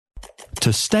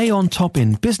To stay on top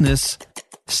in business,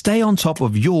 stay on top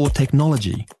of your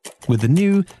technology with the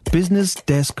new Business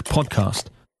Desk podcast,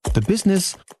 The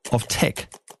Business of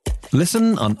Tech.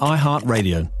 Listen on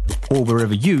iHeartRadio or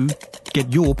wherever you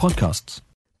get your podcasts.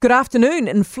 Good afternoon.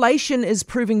 Inflation is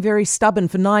proving very stubborn.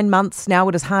 For 9 months now,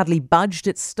 it has hardly budged.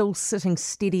 It's still sitting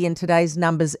steady in today's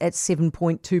numbers at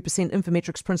 7.2%.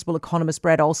 Infometrics principal economist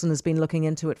Brad Olson has been looking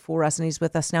into it for us, and he's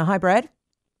with us now. Hi, Brad.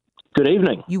 Good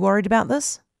evening. You worried about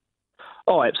this?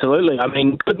 Oh, absolutely. I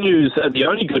mean, good news, the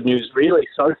only good news really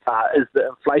so far is that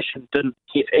inflation didn't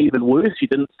get even worse. You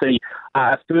didn't see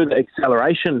further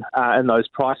acceleration in those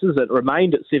prices. It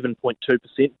remained at 7.2%,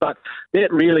 but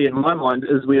that really, in my mind,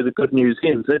 is where the good news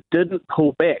ends. It didn't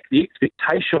pull back. The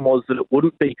expectation was that it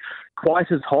wouldn't be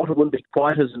quite as hot, it wouldn't be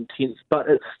quite as intense, but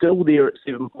it's still there at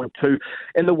 7.2.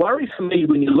 And the worry for me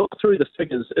when you look through the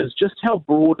figures is just how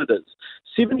broad it is.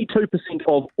 72%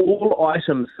 of all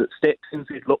items that Stats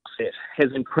NZ looks at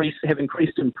have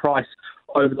increased in price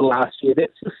over the last year.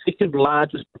 That's the second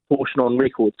largest proportion on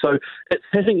record. So it's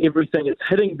hitting everything. It's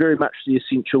hitting very much the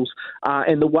essentials.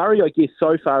 And the worry, I guess,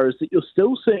 so far is that you're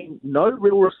still seeing no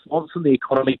real response in the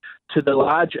economy to the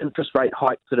large interest rate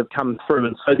hikes that have come through.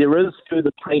 And so there is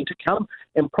further pain to come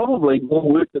and probably more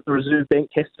work that the Reserve Bank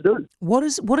has to do. What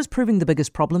is proving the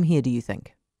biggest problem here, do you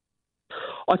think?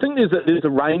 I think there's a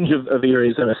range of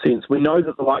areas in a sense. We know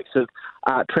that the likes of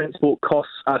transport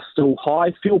costs are still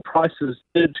high. Fuel prices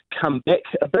did come back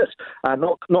a bit,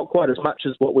 not quite as much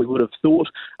as what we would have thought,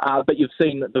 but you've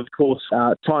seen that, of course,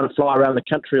 trying to fly around the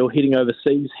country or heading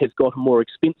overseas has gotten more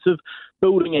expensive.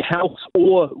 Building a house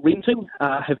or renting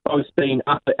have both been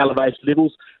up at elevated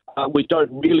levels. We don't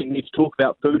really need to talk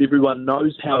about food. Everyone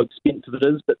knows how expensive it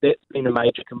is, but that's been a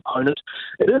major component.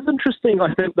 It is interesting,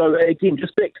 I think, though, again,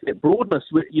 just back to that broadness,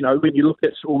 you know, when you look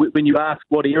at, or when you ask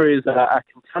what areas are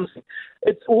confronting,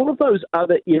 it's all of those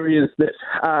other areas that,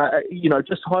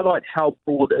 just highlight how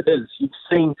broad it is. You've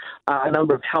seen a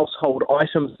number of household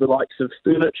items, the likes of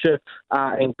furniture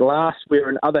and glassware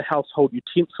and other household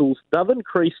utensils. They've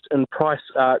increased in price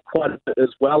quite a bit as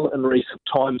well in recent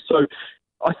times. So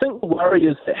I think the worry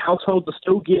is that households are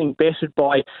still getting battered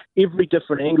by every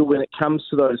different angle when it comes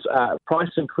to those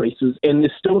price increases, and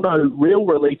there's still no real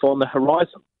relief on the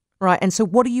horizon. Right, and so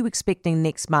what are you expecting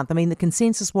next month? I mean, the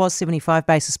consensus was 75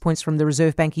 basis points from the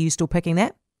Reserve Bank. Are you still picking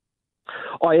that?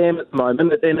 I am at the moment,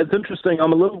 and it's interesting.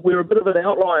 We're a bit of an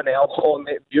outlier now on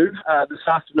that view. This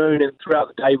afternoon and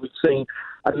throughout the day, we've seen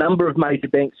a number of major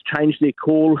banks change their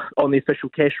call on the official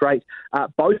cash rate,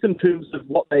 both in terms of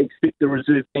what they expect the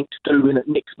Reserve Bank to do when it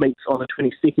next meets on the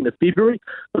 22nd of February,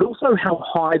 but also how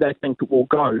high they think it will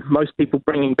go. Most people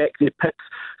bringing back their picks,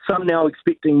 some now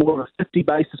expecting more of a 50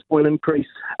 basis point increase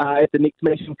at the next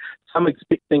meeting, some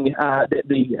expecting that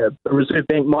the Reserve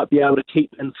Bank might be able to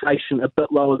keep inflation a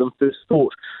bit lower than first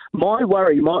thought. My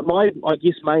worry, my I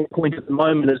guess main point at the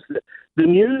moment is that the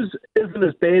news isn't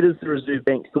as bad as the Reserve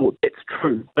Bank thought. That's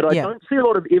true. But I don't see a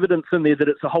lot of evidence in there that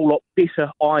it's a whole lot better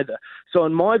either. So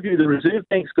in my view, the Reserve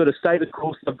Bank's got to stay the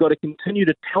course. They've got to continue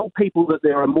to tell people that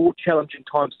there are more challenging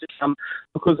times to come,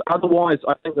 because otherwise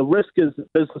I think the risk is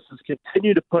that businesses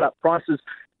continue to put up prices,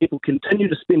 people continue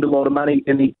to spend a lot of money,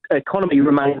 and the economy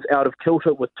remains out of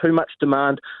kilter with too much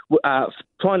demand,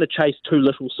 trying to chase too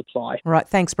little supply. Right,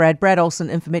 thanks, Brad. Brad Olson,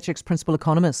 Infometrics principal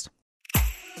economist.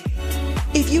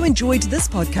 If you enjoyed this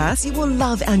podcast, you will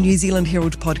love our New Zealand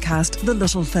Herald podcast, The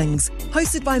Little Things,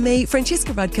 hosted by me,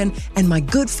 Francesca Rudkin, and my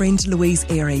good friend Louise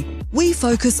Airy. We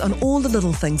focus on all the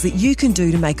little things that you can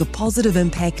do to make a positive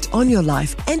impact on your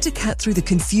life and to cut through the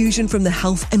confusion from the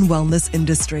health and wellness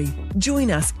industry. Join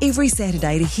us every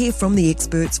Saturday to hear from the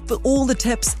experts for all the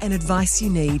tips and advice you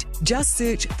need. Just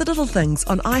search The Little Things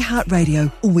on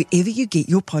iHeartRadio or wherever you get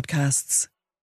your podcasts.